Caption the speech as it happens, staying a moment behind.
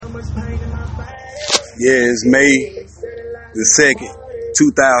Yeah, it's May the 2nd,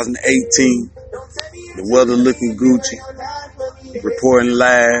 2018. The weather looking Gucci. Reporting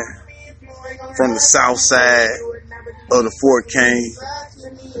live from the south side of the Fort Kane.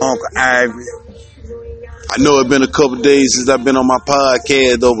 Uncle Ivy. I know it's been a couple days since I've been on my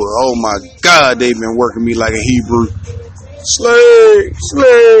podcast though, but oh my God, they've been working me like a Hebrew. Slay.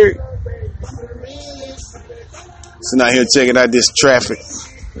 Sitting out here checking out this traffic,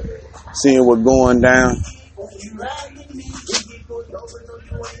 seeing what's going down.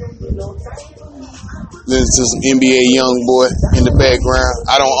 Listen to some NBA Youngboy in the background.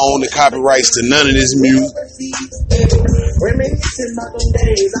 I don't own the copyrights to none of this music.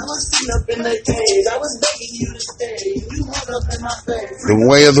 The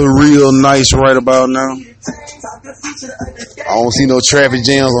weather real nice right about now. I don't see no traffic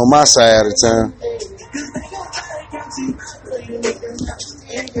jams on my side of town.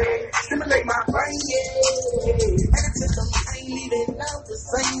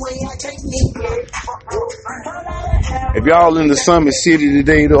 If y'all in the Summit City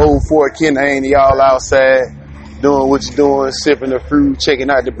today, the old Fort Kane, y'all outside doing what you're doing, sipping the fruit, checking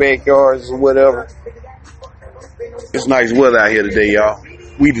out the backyards or whatever. It's nice weather out here today, y'all.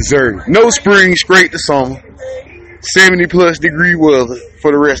 We deserve it. No spring, straight to summer. 70 plus degree weather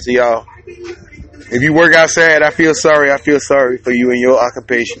for the rest of y'all. If you work outside, I feel sorry. I feel sorry for you and your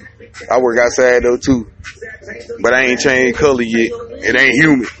occupation. I work outside though too, but I ain't changed color yet. It ain't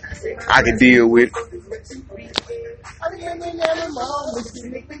humid. I can deal with it.